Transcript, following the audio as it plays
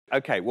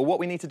OK, well, what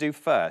we need to do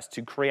first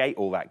to create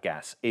all that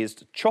gas is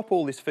to chop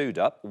all this food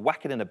up,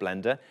 whack it in a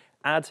blender,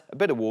 add a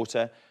bit of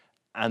water,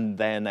 and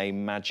then a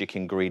magic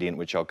ingredient,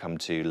 which I'll come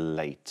to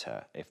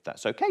later, if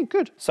that's OK.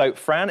 Good. So,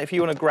 Fran, if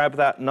you want to grab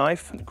that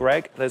knife,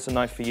 Greg, there's a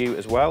knife for you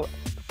as well.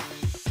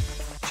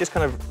 Just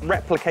kind of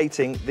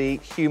replicating the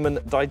human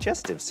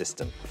digestive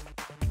system.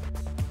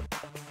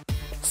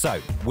 So,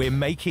 we're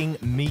making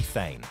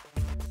methane.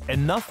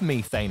 Enough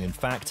methane, in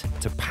fact,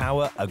 to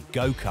power a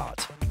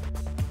go-kart.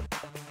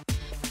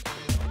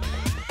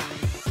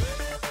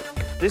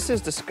 This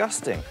is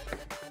disgusting.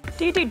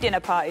 Do you do dinner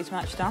parties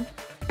much, Dom?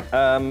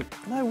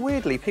 No,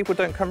 weirdly, people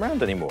don't come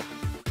round anymore.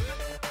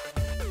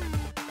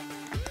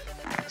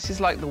 This is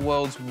like the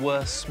world's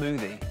worst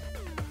smoothie.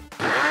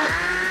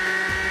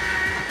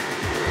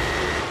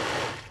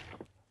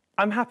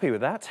 I'm happy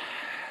with that.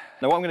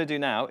 Now, what I'm going to do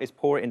now is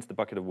pour it into the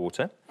bucket of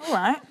water. All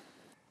right.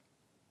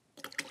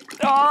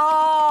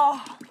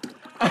 Oh!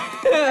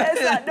 There's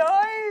that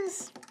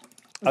noise!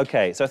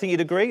 OK, so I think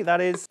you'd agree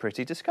that is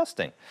pretty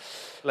disgusting.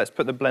 Let's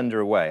put the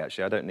blender away,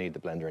 actually. I don't need the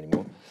blender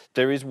anymore.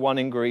 There is one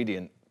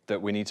ingredient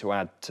that we need to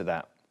add to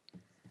that.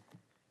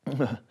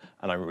 And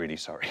I'm really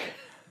sorry.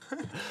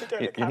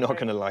 You're not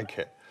going to like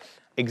it.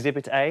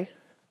 Exhibit A.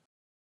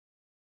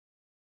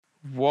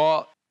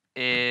 What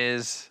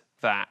is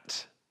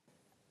that?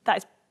 That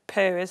is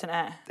poo, isn't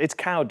it? It's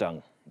cow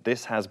dung.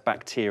 This has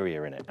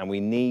bacteria in it, and we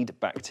need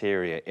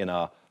bacteria in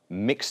our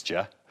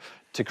mixture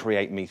to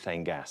create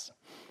methane gas.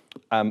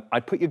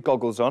 I'd put your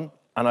goggles on,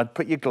 and I'd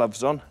put your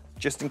gloves on,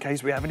 just in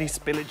case we have any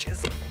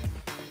spillages.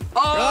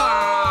 Oh!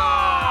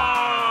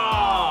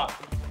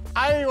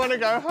 I want to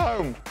go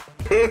home.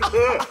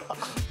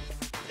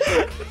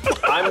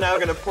 I'm now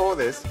going to pour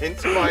this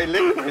into my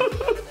liquid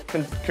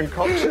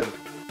concoction.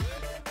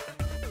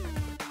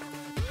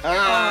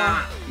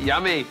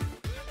 Yummy.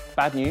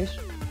 Bad news,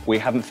 we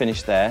haven't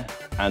finished there,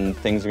 and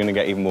things are going to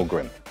get even more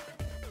grim.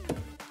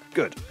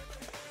 Good.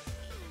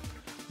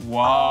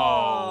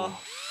 Whoa.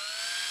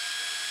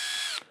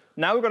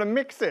 Now we've got to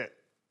mix it.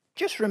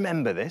 Just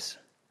remember this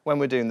when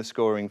we're doing the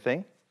scoring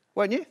thing,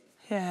 won't you?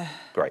 Yeah.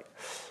 Great.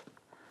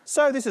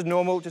 So this is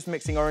normal, just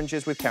mixing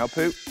oranges with cow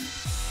poo.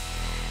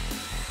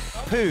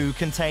 Poo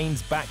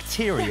contains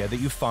bacteria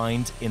that you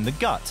find in the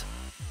gut.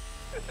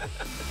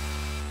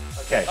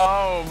 OK.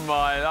 Oh,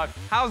 my life.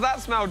 How's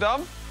that smell,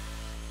 Dom?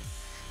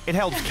 It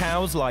helps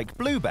cows like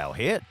Bluebell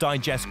here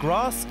digest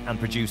grass and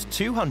produce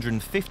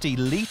 250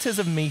 litres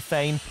of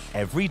methane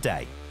every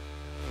day.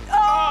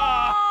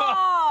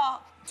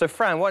 Oh! So,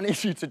 Fran, what I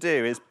need you to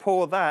do is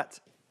pour that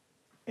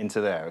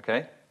into there,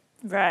 OK?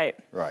 Right.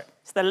 Right.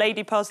 So the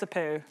lady pours the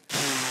poo.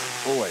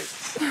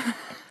 Always.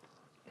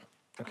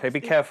 OK,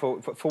 be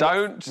careful.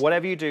 Don't.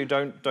 Whatever you do,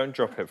 don't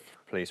drop it,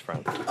 please,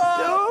 Fran.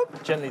 Oh! Yeah,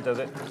 gently does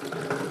it.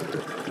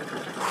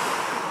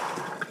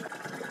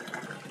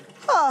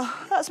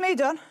 Oh, that's me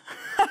done.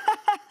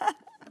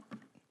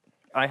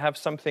 I have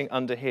something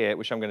under here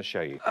which I'm going to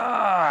show you.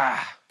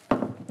 Ah.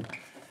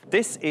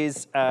 This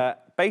is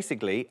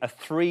basically a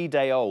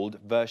 3-day-old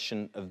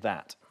version of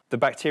that. The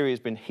bacteria has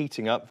been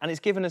heating up, and it's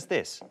given us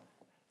this.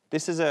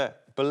 This is a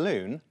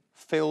balloon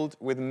filled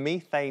with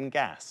methane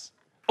gas.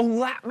 Oh,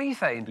 that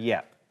methane?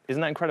 Yeah.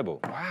 Isn't that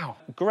incredible? Wow.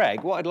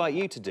 Greg, what I'd like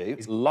you to do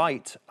is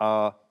light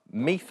our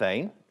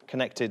methane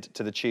connected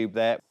to the tube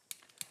there.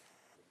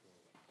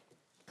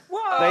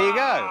 Whoa! There you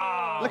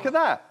go. Look at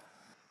that.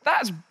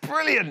 That's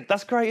brilliant.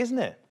 That's great, isn't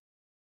it?